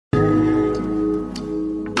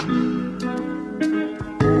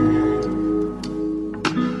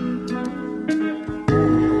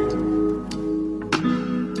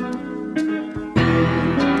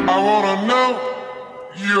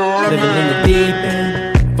deep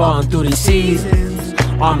end, falling through these seasons.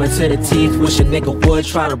 Armor to the teeth, wish a nigga would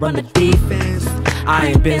try to run the defense. I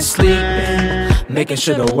ain't been sleeping, making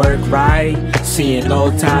sure to work right, seeing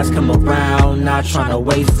low tides come around, not trying to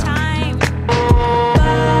waste time.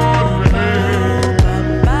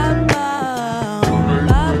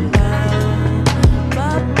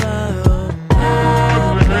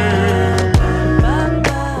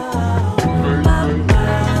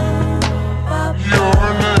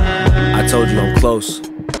 I told you I'm close.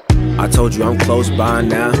 I told you I'm close by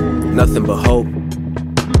now. Nothing but hope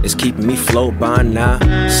is keeping me float by now.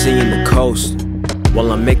 Seeing the coast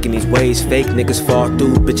while I'm making these waves. Fake niggas fall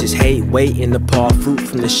through, bitches hate waiting to paw fruit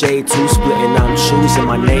from the shade. Too splitting, I'm choosing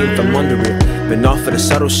my name from under it. Been off of the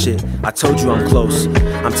subtle shit. I told you I'm close.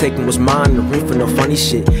 I'm taking what's mine, the roof for no funny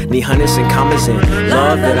shit. Need hundreds and commas and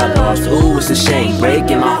love that I lost. Ooh, it's a shame.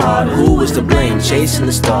 Breaking my heart. Who was to blame? Chasing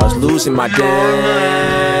the stars, losing my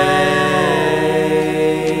day.